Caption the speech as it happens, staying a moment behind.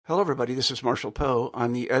Hello, everybody. This is Marshall Poe.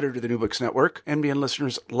 I'm the editor of the New Books Network. NBN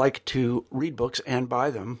listeners like to read books and buy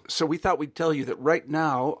them. So we thought we'd tell you that right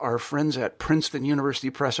now, our friends at Princeton University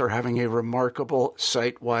Press are having a remarkable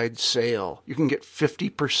site-wide sale. You can get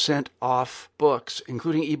 50% off books,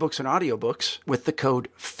 including ebooks and audiobooks, with the code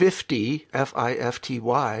 50,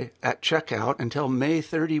 F-I-F-T-Y, at checkout until May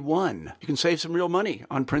 31. You can save some real money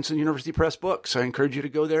on Princeton University Press books. I encourage you to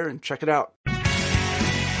go there and check it out.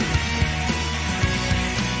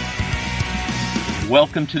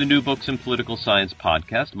 Welcome to the New Books in Political Science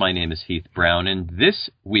podcast. My name is Heath Brown, and this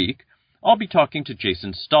week I'll be talking to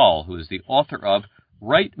Jason Stahl, who is the author of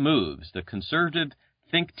Right Moves, the conservative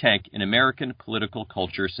think tank in American political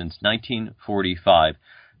culture since 1945.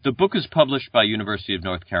 The book is published by University of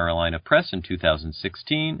North Carolina Press in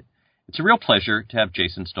 2016. It's a real pleasure to have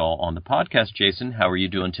Jason Stahl on the podcast. Jason, how are you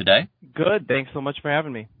doing today? Good. Thanks so much for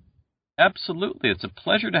having me. Absolutely. It's a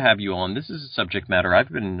pleasure to have you on. This is a subject matter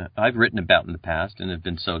I've written about in the past and have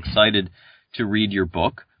been so excited to read your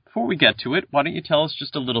book. Before we get to it, why don't you tell us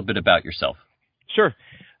just a little bit about yourself? Sure.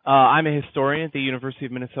 I'm a historian at the University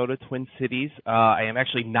of Minnesota, Twin Cities. I am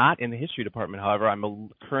actually not in the history department, however.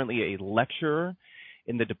 I'm currently a lecturer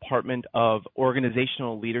in the Department of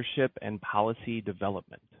Organizational Leadership and Policy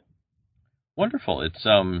Development. Wonderful. It's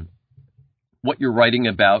what you're writing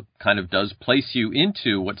about kind of does place you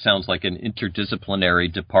into what sounds like an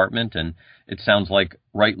interdisciplinary department, and it sounds like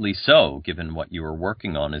rightly so, given what you are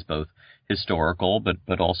working on is both historical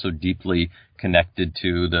but also deeply connected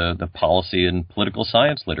to the policy and political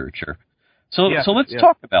science literature. So let's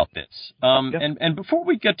talk about this. And before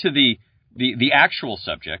we get to the actual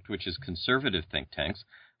subject, which is conservative think tanks,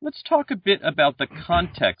 let's talk a bit about the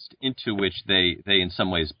context into which they in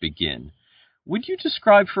some ways begin. Would you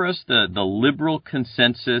describe for us the liberal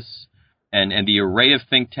consensus and the array of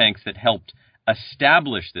think tanks that helped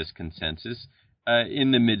establish this consensus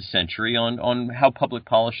in the mid-century on how public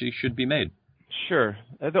policy should be made? Sure.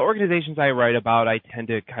 The organizations I write about, I tend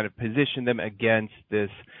to kind of position them against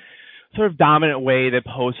this sort of dominant way that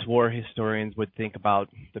post-war historians would think about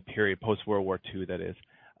the period, post-World War II, that is.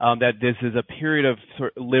 That this is a period of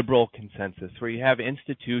sort of liberal consensus where you have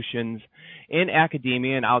institutions in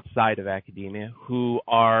academia and outside of academia who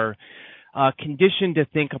are conditioned to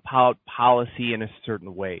think about policy in a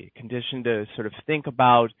certain way, conditioned to sort of think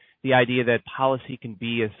about the idea that policy can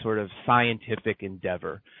be a sort of scientific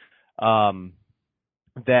endeavor,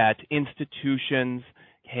 that institutions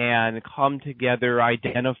can come together,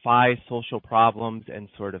 identify social problems, and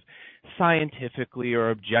sort of scientifically or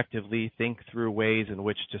objectively think through ways in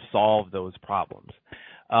which to solve those problems.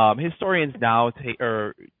 Historians now take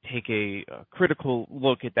a critical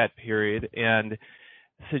look at that period and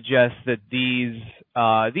suggest that these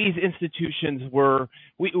institutions were,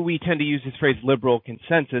 we tend to use this phrase liberal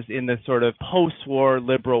consensus in the sort of post-war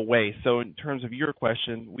liberal way. So in terms of your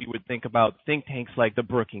question, we would think about think tanks like the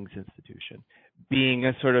Brookings Institution being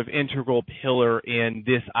a sort of integral pillar in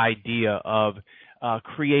this idea of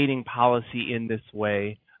creating policy in this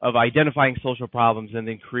way, of identifying social problems and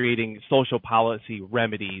then creating social policy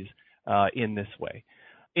remedies in this way.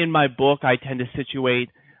 In my book, I tend to situate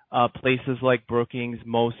places like Brookings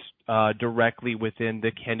most directly within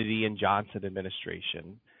the Kennedy and Johnson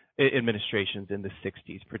administrations in the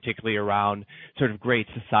 60s, particularly around sort of Great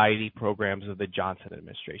Society programs of the Johnson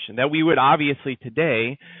administration that we would obviously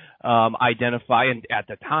today identify, and at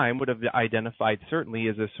the time would have identified certainly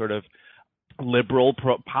as a sort of liberal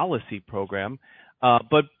policy program.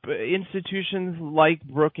 But institutions like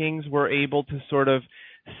Brookings were able to sort of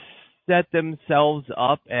set themselves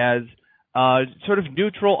up as sort of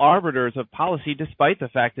neutral arbiters of policy, despite the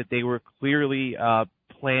fact that they were clearly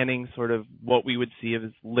planning sort of what we would see as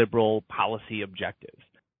liberal policy objectives.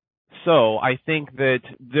 So I think that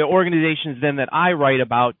the organizations then that I write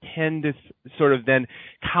about tend to sort of then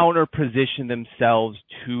counterposition themselves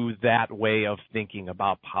to that way of thinking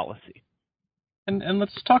about policy. And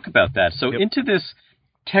let's talk about that. So into this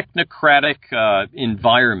technocratic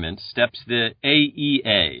environment steps the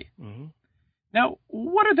AEA. Mm-hmm. Now,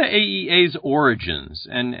 what are the AEA's origins,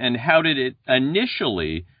 and how did it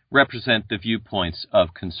initially represent the viewpoints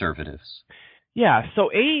of conservatives? Yeah, so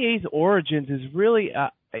AEA's origins is really,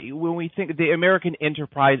 when we think of the American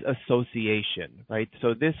Enterprise Association, right?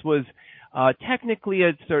 So this was technically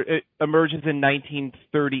it emerges in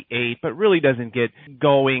 1938, but really doesn't get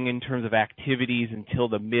going in terms of activities until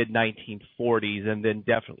the mid-1940s and then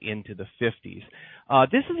definitely into the 50s.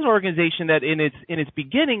 This is an organization that in its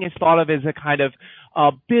beginning is thought of as a kind of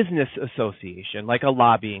business association, like a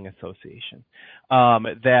lobbying association,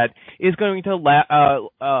 that is going to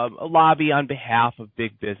lobby on behalf of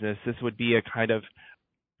big business. This would be a kind of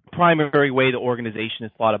primary way the organization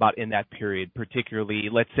is thought about in that period, particularly,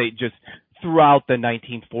 let's say, just throughout the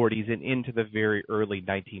 1940s and into the very early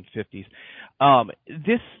 1950s.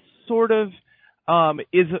 This sort of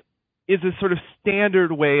is a sort of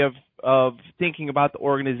standard way of thinking about the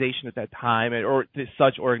organization at that time, or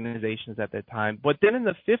such organizations at that time. But then in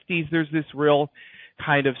the 50s, there's this real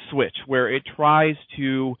kind of switch where it tries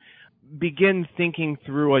to begin thinking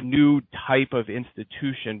through a new type of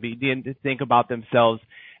institution, begin to think about themselves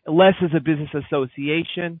less as a business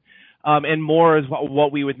association and more as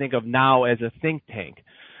what we would think of now as a think tank.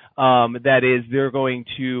 That is, they're going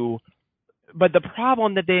to, but the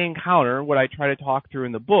problem that they encounter, what I try to talk through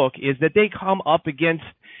in the book, is that they come up against,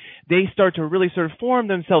 they start to really sort of form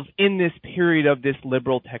themselves in this period of this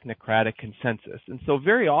liberal technocratic consensus. And so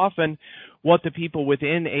very often what the people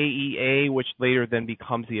within AEA, which later then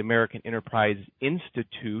becomes the American Enterprise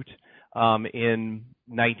Institute in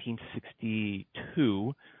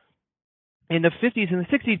 1962, in the 50s and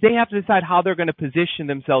the 60s, they have to decide how they're going to position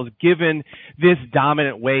themselves given this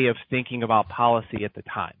dominant way of thinking about policy at the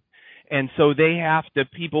time. And so they have to,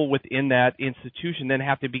 people within that institution then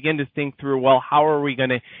have to begin to think through, well, how are we going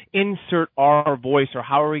to insert our voice, or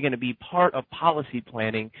how are we going to be part of policy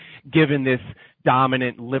planning given this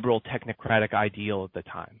dominant liberal technocratic ideal at the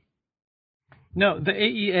time? Now, the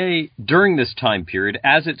AEA during this time period,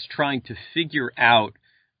 as it's trying to figure out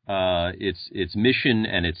its mission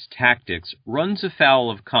and its tactics, runs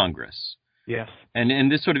afoul of Congress. Yes.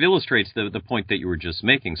 And this sort of illustrates the point that you were just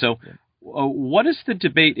making. So what is the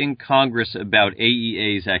debate in Congress about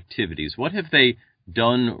AEA's activities? What have they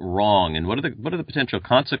done wrong, and what are the potential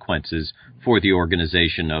consequences for the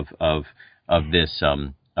organization of this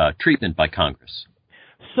treatment by Congress?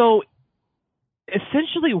 So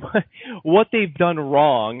essentially what they've done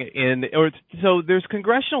wrong so there's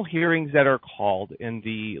congressional hearings that are called in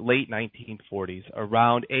the late 1940s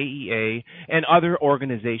around AEA and other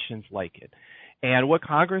organizations like it. And what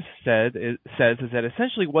Congress says is that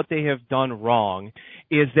essentially what they have done wrong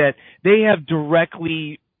is that they have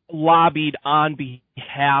directly lobbied on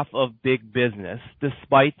behalf of big business,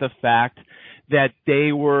 despite the fact that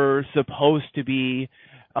they were supposed to be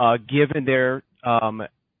given their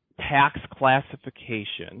tax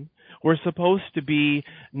classification. We're supposed to be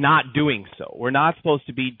not doing so. We're not supposed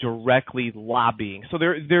to be directly lobbying. So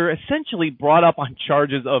they're essentially brought up on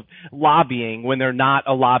charges of lobbying when they're not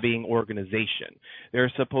a lobbying organization.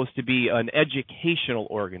 They're supposed to be an educational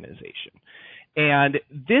organization. And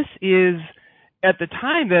this is, at the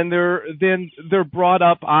time, then they're brought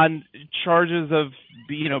up on charges of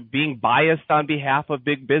being biased on behalf of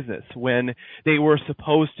big business when they were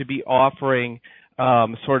supposed to be offering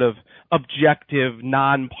sort of objective,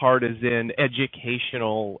 nonpartisan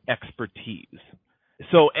educational expertise.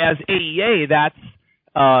 So as AEA,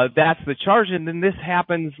 that's the charge, and then this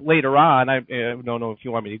happens later on. I don't know if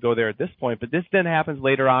you want me to go there at this point, but this then happens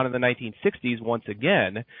later on in the 1960s once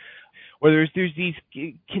again, where there's these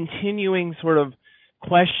continuing sort of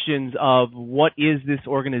questions of what is this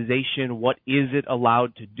organization, what is it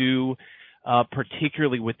allowed to do,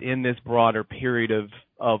 particularly within this broader period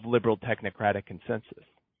of liberal technocratic consensus.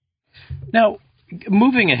 Now,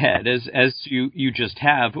 moving ahead, as you just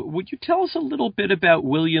have, would you tell us a little bit about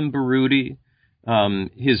William Baruti,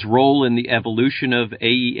 his role in the evolution of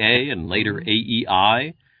AEA and later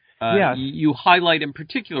AEI? Yes. You highlight in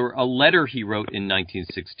particular a letter he wrote in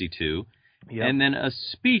 1962, yep, and then a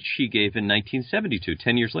speech he gave in 1972,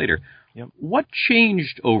 10 years later. Yep. What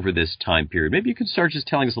changed over this time period? Maybe you can start just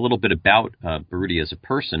telling us a little bit about Baruti as a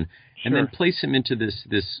person, and then place him into this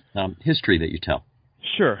history that you tell.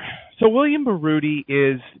 Sure. So William Baruti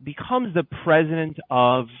becomes the president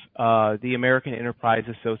of the American Enterprise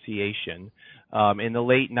Association in the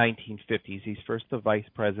late 1950s. He's first the vice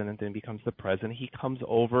president, then becomes the president. He comes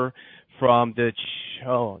over from the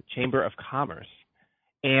Chamber of Commerce,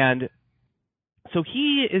 and so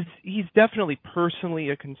he's definitely personally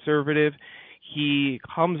a conservative. He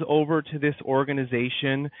comes over to this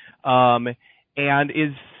organization and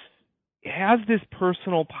has this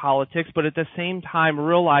personal politics, but at the same time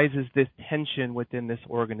realizes this tension within this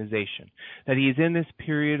organization, that he's in this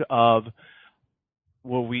period of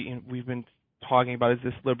what we've been talking about as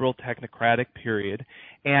this liberal technocratic period,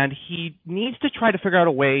 and he needs to try to figure out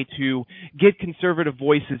a way to get conservative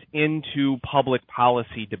voices into public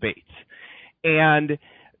policy debates. And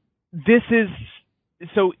this is,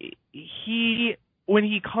 so when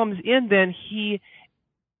he comes in, then he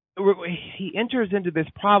enters into this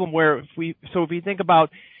problem where if we think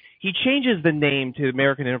about, he changes the name to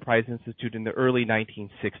American Enterprise Institute in the early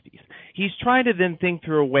 1960s. He's trying to then think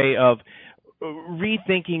through a way of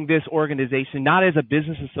rethinking this organization not as a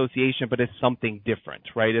business association, but as something different,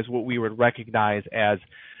 right? As what we would recognize as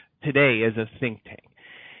today as a think tank.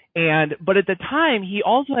 But at the time, he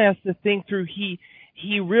also has to think through.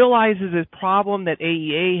 He realizes a problem that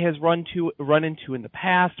AEA has run into in the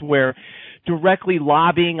past, where directly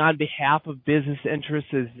lobbying on behalf of business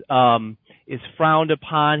interests is frowned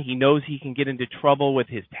upon. He knows he can get into trouble with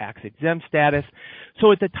his tax-exempt status.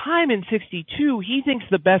 So at the time in '62, he thinks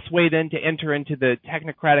the best way then to enter into the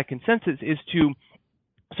technocratic consensus is to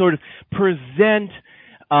sort of present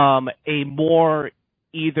a more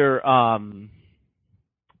either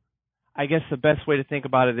I guess the best way to think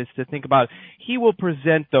about it is to think about he will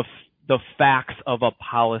present the facts of a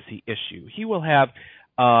policy issue. He will have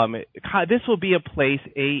this will be a place,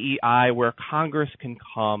 AEI, where Congress can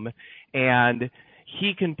come and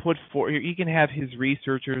he can have his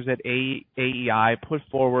researchers at AEI put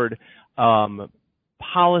forward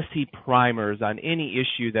policy primers on any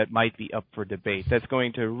issue that might be up for debate. That's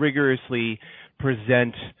going to rigorously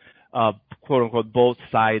present quote unquote both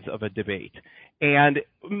sides of a debate. And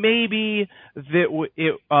maybe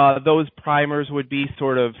those primers would be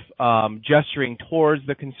sort of gesturing towards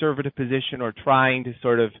the conservative position or trying to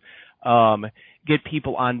sort of get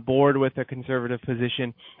people on board with a conservative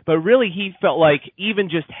position. But really, he felt like even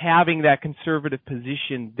just having that conservative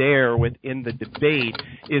position there within the debate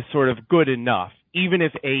is sort of good enough, even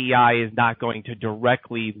if AEI is not going to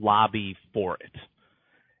directly lobby for it,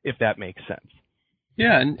 if that makes sense.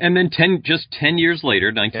 Yeah, and then 10 years later,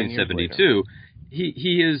 1972,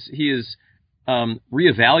 he is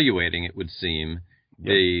reevaluating, it would seem,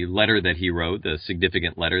 the letter that he wrote, the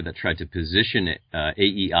significant letter that tried to position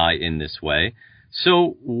AEI in this way.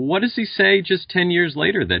 So what does he say just 10 years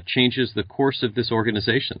later that changes the course of this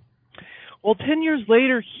organization? Well, 10 years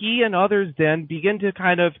later, he and others then begin to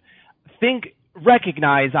kind of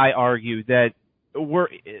recognize, I argue, that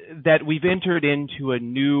we've entered into a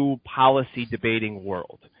new policy debating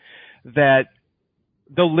world, that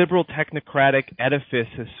the liberal technocratic edifice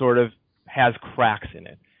has cracks in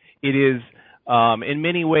it. It is in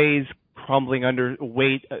many ways crumbling under the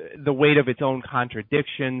weight of its own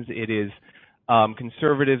contradictions. It is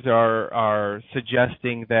conservatives are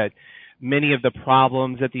suggesting that many of the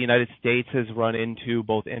problems that the United States has run into,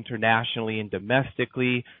 both internationally and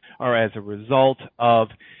domestically, are as a result of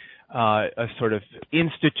a sort of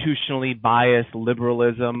institutionally biased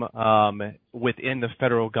liberalism within the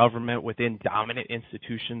federal government, within dominant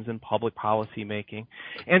institutions in public policy making.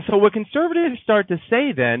 And so what conservatives start to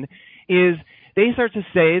say then is they start to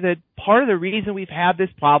say that part of the reason we've had this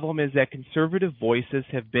problem is that conservative voices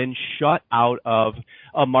have been shut out of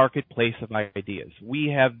a marketplace of ideas.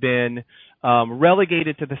 We have been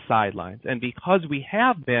relegated to the sidelines. And because we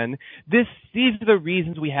have been, these are the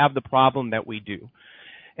reasons we have the problem that we do.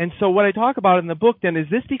 And so what I talk about in the book then is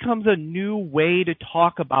this becomes a new way to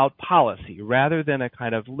talk about policy. Rather than a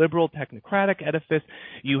kind of liberal technocratic edifice,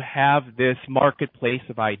 you have this marketplace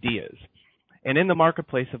of ideas. And in the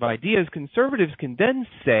marketplace of ideas, conservatives can then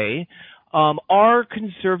say, our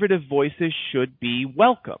conservative voices should be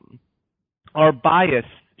welcome. Our bias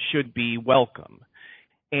should be welcome.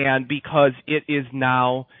 And because it is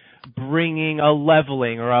now bringing a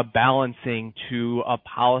leveling or a balancing to a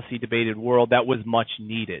policy debated world that was much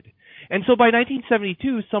needed. And so by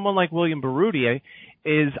 1972, someone like William Baruti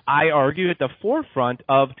is, I argue, at the forefront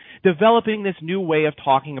of developing this new way of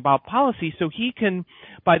talking about policy. So he can,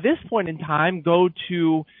 by this point in time, go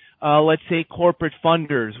to, let's say, corporate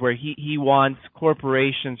funders, where he wants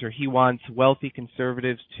corporations or he wants wealthy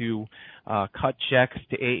conservatives to cut checks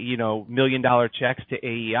to, $1 million checks to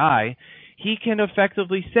AEI. He can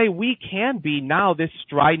effectively say we can be now this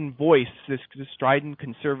strident voice, this strident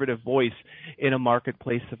conservative voice in a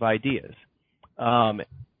marketplace of ideas.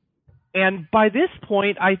 And by this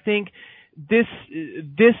point, I think this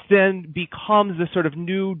then becomes the sort of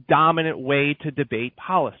new dominant way to debate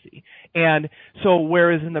policy. And so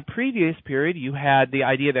whereas in the previous period you had the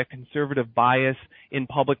idea that conservative bias in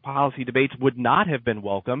public policy debates would not have been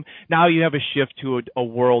welcome, now you have a shift to a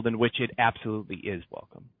world in which it absolutely is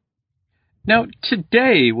welcome. Now,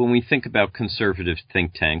 today, when we think about conservative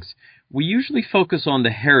think tanks, we usually focus on the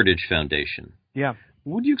Heritage Foundation. Yeah.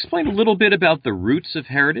 Would you explain a little bit about the roots of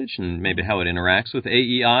Heritage and maybe how it interacts with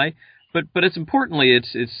AEI? But as importantly,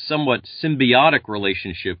 its somewhat symbiotic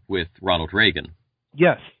relationship with Ronald Reagan.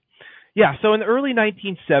 Yes. Yeah, so in the early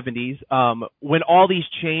 1970s, when all these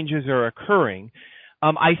changes are occurring,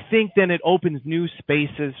 I think then it opens new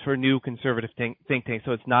spaces for new conservative think tanks.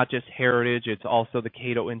 So it's not just Heritage, it's also the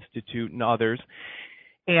Cato Institute and others.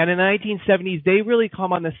 And in the 1970s, they really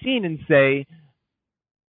come on the scene and say,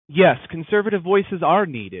 Yes, conservative voices are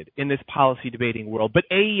needed in this policy debating world, but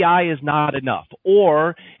AEI is not enough.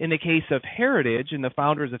 Or in the case of Heritage and the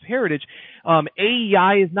founders of Heritage,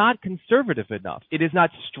 AEI is not conservative enough. It is not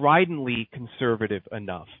stridently conservative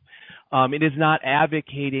enough. It is not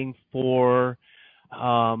advocating for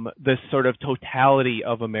the sort of totality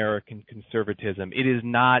of American conservatism. It is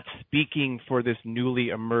not speaking for this newly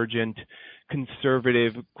emergent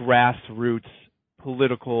conservative grassroots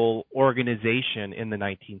political organization in the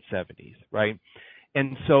 1970s, right?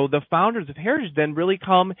 And so the founders of Heritage then really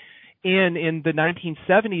come in the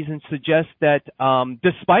 1970s and suggest that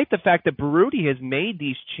despite the fact that Baruti has made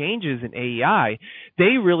these changes in AEI,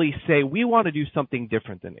 they really say we want to do something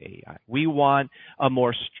different than AEI. We want a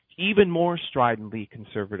even more stridently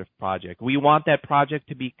conservative project. We want that project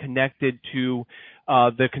to be connected to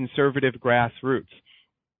the conservative grassroots.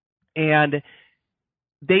 And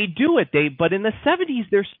they do it, but in the 70s,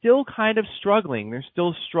 they're still kind of struggling. They're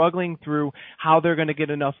still struggling through how they're going to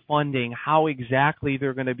get enough funding, how exactly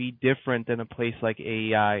they're going to be different than a place like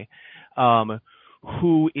AEI,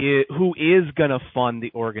 who is going to fund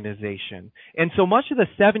the organization. And so much of the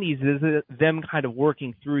 70s is them kind of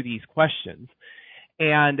working through these questions.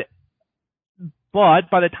 But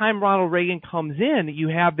by the time Ronald Reagan comes in, you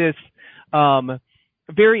have this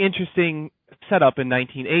very interesting setup in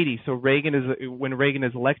 1980. So when Reagan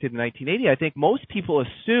is elected in 1980, I think most people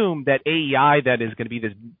assume that AEI that is going to be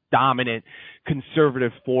this dominant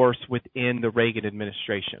conservative force within the Reagan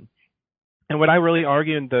administration. And what I really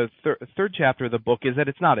argue in the third chapter of the book is that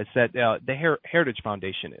it's not. It's that the Heritage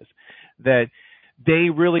Foundation is. That they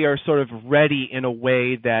really are sort of ready in a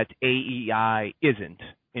way that AEI isn't,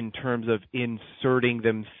 in terms of inserting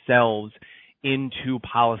themselves into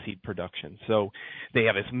policy production. So they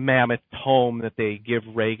have this mammoth tome that they give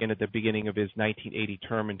Reagan at the beginning of his 1980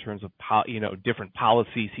 term in terms of different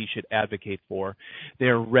policies he should advocate for.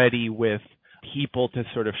 They're ready with people to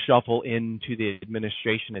sort of shuffle into the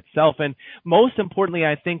administration itself. And most importantly,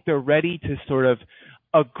 I think they're ready to sort of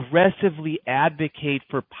aggressively advocate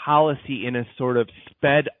for policy in a sort of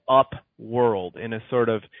sped up world, in a sort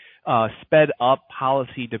of sped up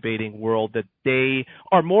policy debating world that they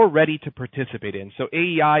are more ready to participate in. So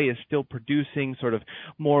AEI is still producing sort of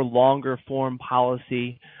more longer form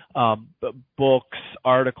policy, books,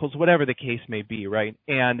 articles, whatever the case may be, right?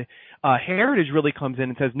 And Heritage really comes in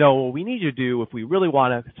and says, no, what we need to do if we really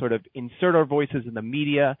want to sort of insert our voices in the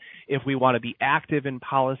media, if we want to be active in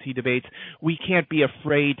policy debates, we can't be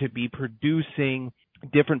afraid to be producing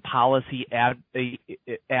different policy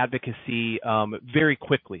advocacy very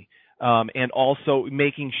quickly, and also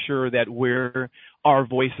making sure that our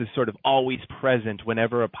voice is sort of always present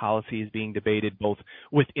whenever a policy is being debated, both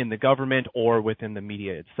within the government or within the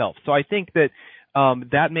media itself. So I think that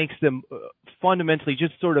that makes them fundamentally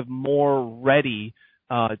just sort of more ready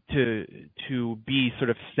to be sort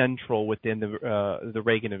of central within the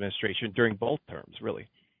Reagan administration during both terms, really.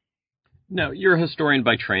 Now, you're a historian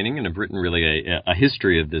by training and have written really a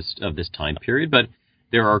history of this time period, but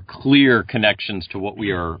there are clear connections to what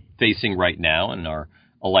we are facing right now in our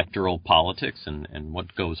electoral politics and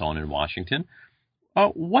what goes on in Washington.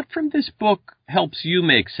 What from this book helps you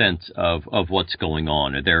make sense of what's going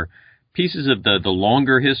on? Are there pieces of the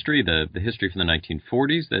longer history, the history from the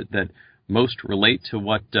 1940s that most relate to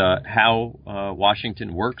how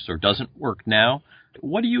Washington works or doesn't work now?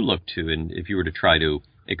 What do you look to if you were to try to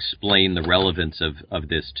explain the relevance of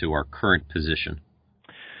this to our current position?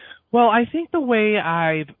 Well, I think the way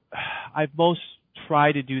I've most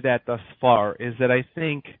tried to do that thus far is that I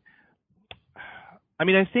think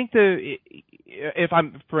if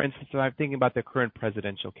I'm, for instance, if I'm thinking about the current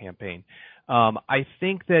presidential campaign, I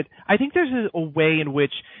think there's a way in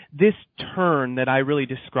which this turn that I really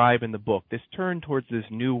describe in the book, this turn towards this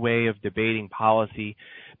new way of debating policy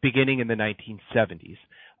beginning in the 1970s,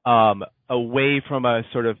 away from a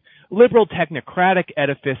sort of liberal technocratic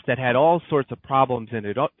edifice that had all sorts of problems in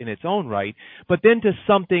its own right, but then to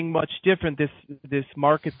something much different, this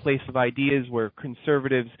marketplace of ideas where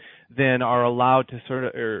conservatives then are allowed to sort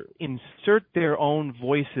of insert their own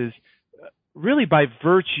voices really by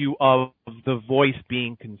virtue of the voice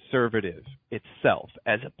being conservative itself,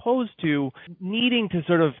 as opposed to needing to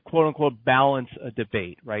sort of quote unquote balance a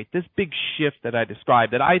debate, right? This big shift that I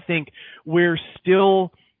described that I think we're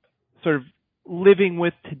still sort of living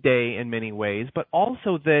with today in many ways, but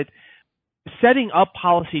also that setting up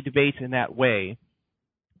policy debates in that way,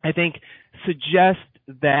 I think, suggests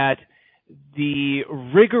that the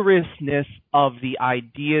rigorousness of the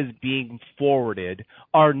ideas being forwarded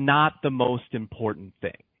are not the most important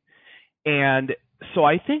thing. And so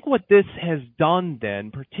I think what this has done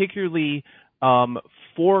then, particularly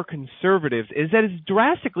for conservatives is that it's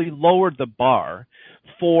drastically lowered the bar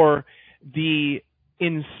for the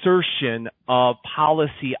insertion of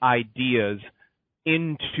policy ideas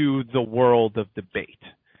into the world of debate.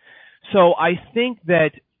 So I think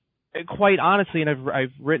that, quite honestly, and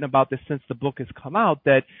I've written about this since the book has come out,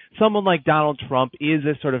 that someone like Donald Trump is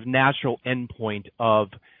a sort of natural endpoint of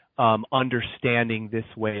understanding this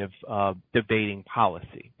way of debating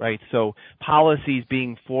policy, right? So policies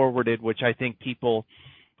being forwarded, which I think people,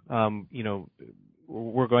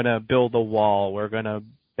 we're going to build a wall, we're going to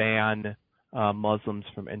ban Muslims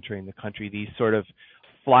from entering the country, these sort of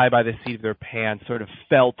fly by the seat of their pants, sort of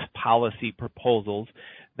felt policy proposals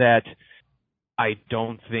that I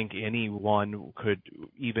don't think anyone could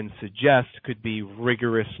even suggest could be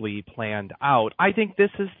rigorously planned out. I think this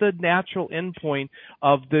is the natural endpoint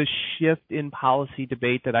of the shift in policy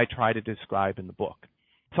debate that I try to describe in the book.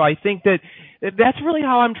 So I think that that's really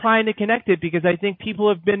how I'm trying to connect it, because I think people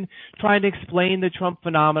have been trying to explain the Trump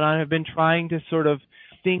phenomenon, have been trying to sort of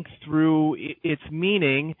think through its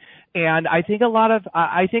meaning. And I think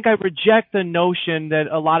I reject the notion that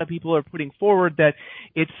a lot of people are putting forward that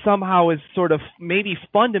it somehow is sort of maybe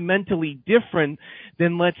fundamentally different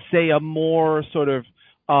than, let's say, a more sort of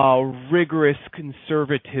rigorous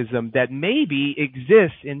conservatism that maybe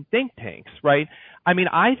exists in think tanks, right? I mean,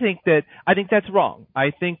 I think that's wrong.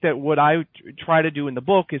 I think that what I try to do in the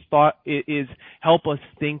book is help us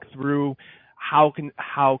think through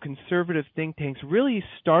how conservative think tanks really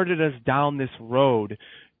started us down this road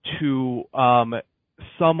to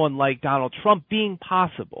someone like Donald Trump being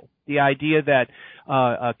possible. The idea that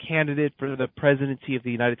a candidate for the presidency of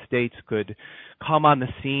the United States could come on the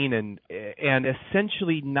scene and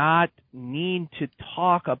essentially not need to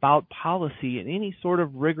talk about policy in any sort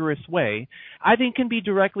of rigorous way, I think can be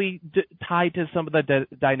directly tied to some of the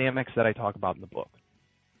dynamics that I talk about in the book.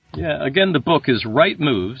 Yeah, again, the book is Right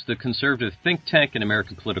Moves, the conservative think tank in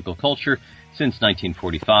American political culture since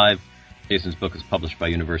 1945. Jason's book is published by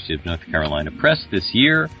University of North Carolina Press this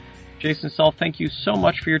year. Jason Stahl, thank you so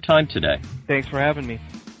much for your time today. Thanks for having me.